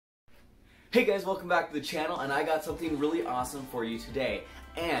Hey guys, welcome back to the channel, and I got something really awesome for you today,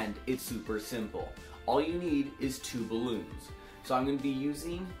 and it's super simple. All you need is 2 balloons. So I'm going to be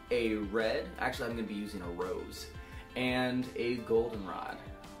using a red, actually I'm going to be using a rose, and a goldenrod.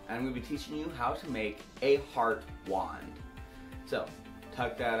 And I'm going to be teaching you how to make a heart wand. So,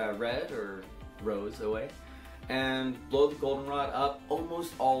 tuck that red or rose away, and blow the goldenrod up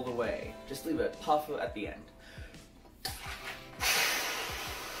almost all the way. Just leave a puff at the end.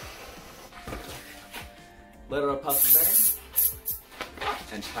 Let it puff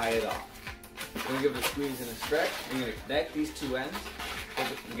there, and tie it off. We're going to give it a squeeze and a stretch. We're going to connect these 2 ends, hold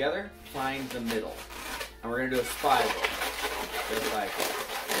it together, find the middle. And we're going to do a spiral, just like that.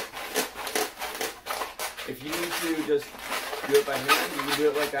 If you need to just do it by hand, you can do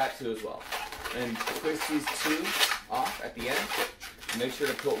it like that too as well. And twist these 2 off at the end. Make sure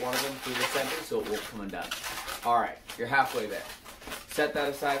to put one of them through the center so it won't come undone. Alright, you're halfway there. Set that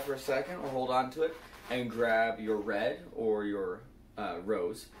aside for a second or hold on to it. And grab your red or your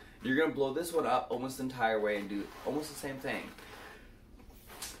rose. You're going to blow this one up almost the entire way and do almost the same thing.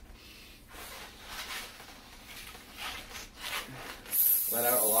 Let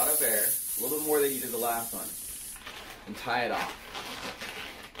out a lot of air, a little bit more than you did the last one, and tie it off.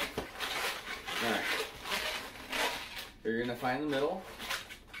 Alright. You're going to find the middle,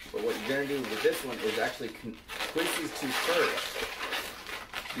 but what you're going to do with this one is actually twist these 2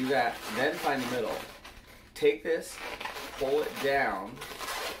 first. Do that, then find the middle. Take this, pull it down,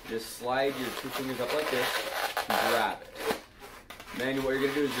 just slide your 2 fingers up like this, and grab it. Then what you're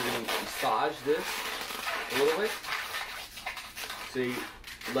going to do is you're going to massage this a little bit. So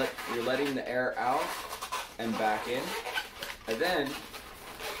you're letting the air out and back in. And then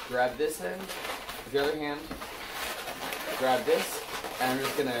grab this end, with the other hand, grab this, and I'm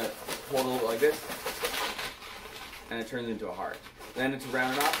just going to hold it a little like this, and it turns into a heart. Then to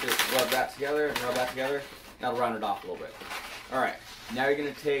round it off, just rub that together and rub that together. That'll round it off a little bit. Alright, now you're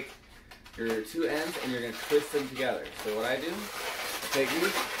going to take your 2 ends and you're going to twist them together. So what I do, I take these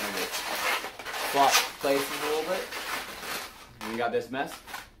and just swap places a little bit. And you got this mess.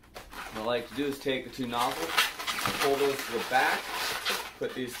 What I like to do is take the 2 nozzles, pull those to the back,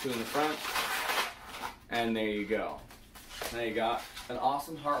 put these 2 in the front, and there you go. Now you got an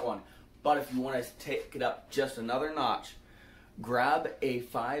awesome heart one. But if you want to take it up just another notch, grab a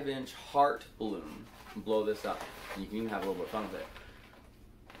 5-inch heart balloon and blow this up. You can even have a little bit of fun with it.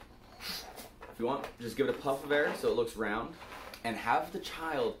 If you want, just give it a puff of air so it looks round, and have the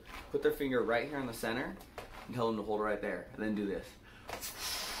child put their finger right here in the center and tell them to hold it right there, and then do this.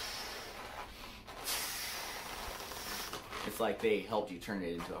 It's like they helped you turn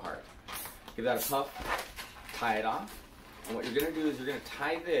it into a heart. Give that a puff, tie it off, and what you're going to do is you're going to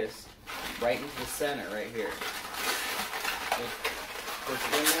tie this right into the center right here. Push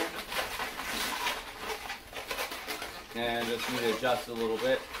it in there. And just need to adjust it a little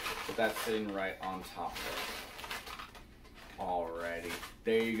bit, but that's sitting right on top of it. Alrighty.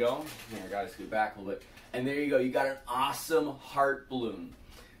 There you go. Here, I gotta scoot back a little bit. And there you go. You got an awesome heart balloon.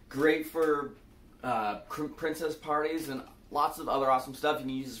 Great for princess parties and lots of other awesome stuff. You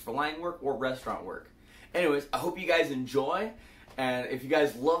can use this for line work or restaurant work. Anyways, I hope you guys enjoy. And if you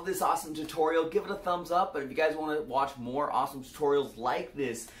guys love this awesome tutorial, give it a thumbs up. But if you guys want to watch more awesome tutorials like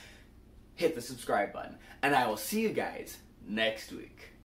this, hit the subscribe button. And I will see you guys next week.